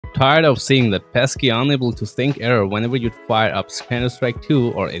Tired of seeing that pesky unable to sync error whenever you fire up Counter-Strike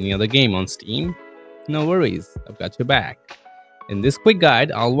 2 or any other game on Steam? No worries, I've got your back. In this quick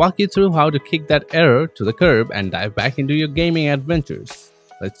guide, I'll walk you through how to kick that error to the curb and dive back into your gaming adventures.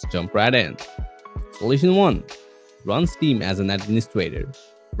 Let's jump right in. Solution 1. Run Steam as an administrator.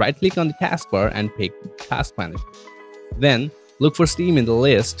 Right-click on the taskbar and pick Task Manager. Then, look for Steam in the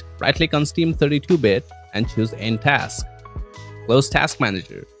list, right-click on Steam 32-bit and choose End Task. Close Task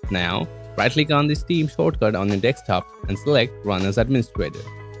Manager. Now, right-click on the Steam shortcut on your desktop and select Run as Administrator.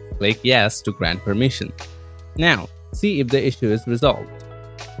 Click Yes to grant permission. Now, see if the issue is resolved.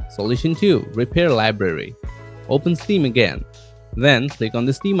 Solution 2. Repair Library. Open Steam again. Then, click on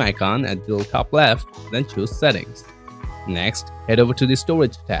the Steam icon at the top left, then choose Settings. Next, head over to the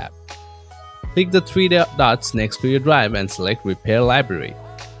Storage tab. Click the three dots next to your drive and select Repair Library.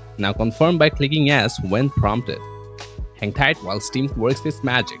 Now confirm by clicking Yes when prompted. Hang tight while Steam works its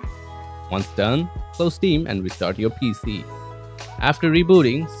magic. Once done, close Steam and restart your PC. After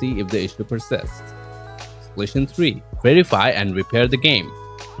rebooting, see if the issue persists. Solution 3. Verify and repair the game.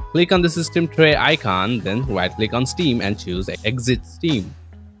 Click on the system tray icon, then right-click on Steam and choose Exit Steam.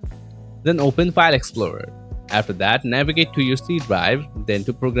 Then open File Explorer. After that, navigate to your C drive, then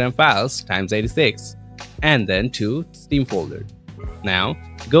to Program Files x86, and then to Steam folder. Now,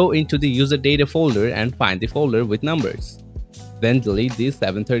 go into the User Data folder and find the folder with numbers. Then delete the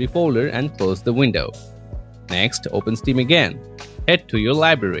 730 folder and close the window. Next, open Steam again. Head to your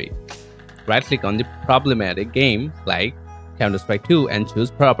library. Right-click on the problematic game like Counter-Strike 2 and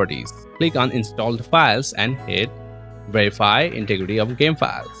choose Properties. Click on Installed Files and hit Verify Integrity of Game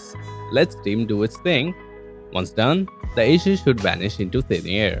Files. Let Steam do its thing. Once done, the issue should vanish into thin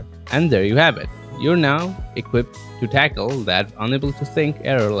air. And there you have it. You're now equipped to tackle that unable to sync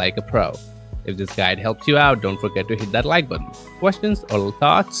error like a pro. If this guide helps you out, don't forget to hit that like button. Questions or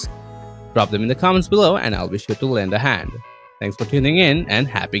thoughts? Drop them in the comments below and I'll be sure to lend a hand. Thanks for tuning in and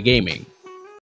happy gaming!